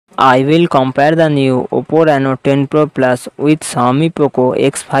I will compare the new Oppo Reno 10 Pro Plus with Xiaomi Poco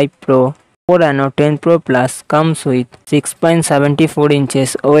X5 Pro. Oppo Reno 10 Pro Plus comes with 6.74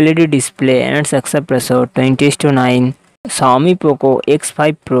 inches OLED display and success ratio 20:9. Xiaomi Poco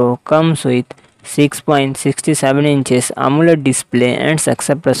X5 Pro comes with 6.67 inches AMOLED display and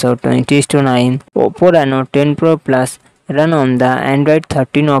success ratio 20:9. Oppo Reno 10 Pro Plus run on the Android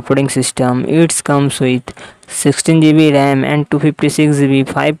 13 operating system. It comes with 16GB RAM and 256GB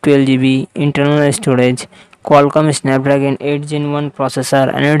 512GB internal storage. Qualcomm Snapdragon 8 Gen 1 processor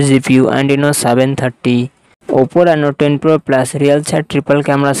and its GPU Adreno 730. Oppo Reno 10 Pro Plus real set triple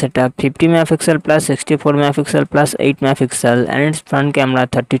camera setup 50 MP plus 64 MP plus 8 MP and its front camera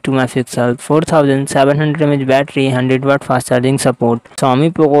 32 MP, 4700 mAh battery, 100W fast charging support.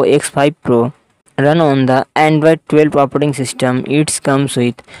 Xiaomi Poco X5 Pro run on the Android 12 operating system. It comes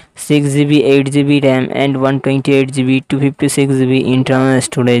with 6GB 8GB RAM and 128GB 256GB internal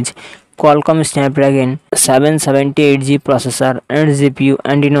storage. Qualcomm Snapdragon 778G processor and GPU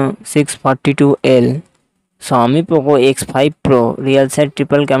Adreno 642L. Xiaomi Poco X5 Pro real set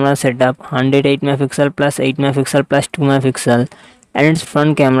triple camera setup 108 MP plus 8 MP plus 2 MP and its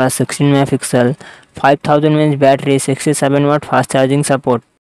front camera 16 MP, 5000 mAh battery, 67W fast charging support.